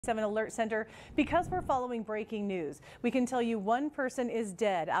7 Alert Center because we're following breaking news. We can tell you one person is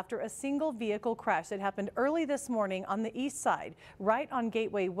dead after a single vehicle crash that happened early this morning on the east side, right on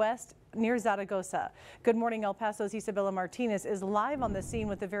Gateway West near Zaragoza. Good morning, El Paso's Isabella Martinez is live on the scene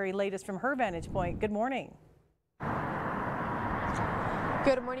with the very latest from her vantage point. Good morning.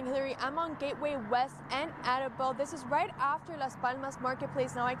 Good morning, Hillary. I'm on Gateway West and Adabel. This is right after Las Palmas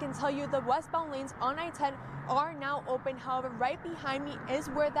Marketplace. Now I can tell you the westbound lanes on I-10 are now open. However, right behind me is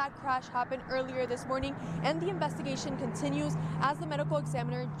where that crash happened earlier this morning, and the investigation continues as the medical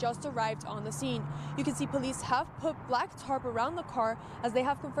examiner just arrived on the scene. You can see police have put black tarp around the car as they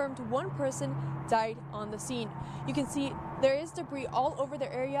have confirmed one person died on the scene. You can see there is debris all over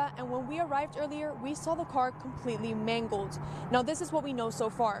the area, and when we arrived earlier, we saw the car completely mangled. Now this is what we know so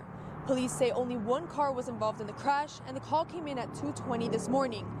far. Police say only one car was involved in the crash, and the call came in at 2:20 this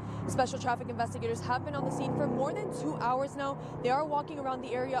morning. Special traffic investigators have been on the scene for more than 2 hours now. They are walking around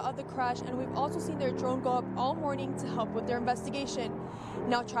the area of the crash, and we've also seen their drone go up all morning to help with their investigation.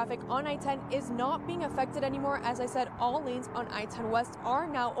 Now traffic on I-10 is not being affected anymore. As I said, all lanes on I-10 West are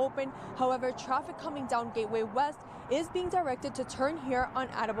now open. However, traffic coming down Gateway West is being directed to turn here on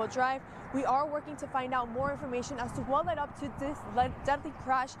Adabel Drive. We are working to find out more information as to what led up to this deadly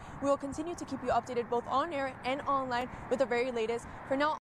crash. We will continue to keep you updated both on air and online with the very latest. For now,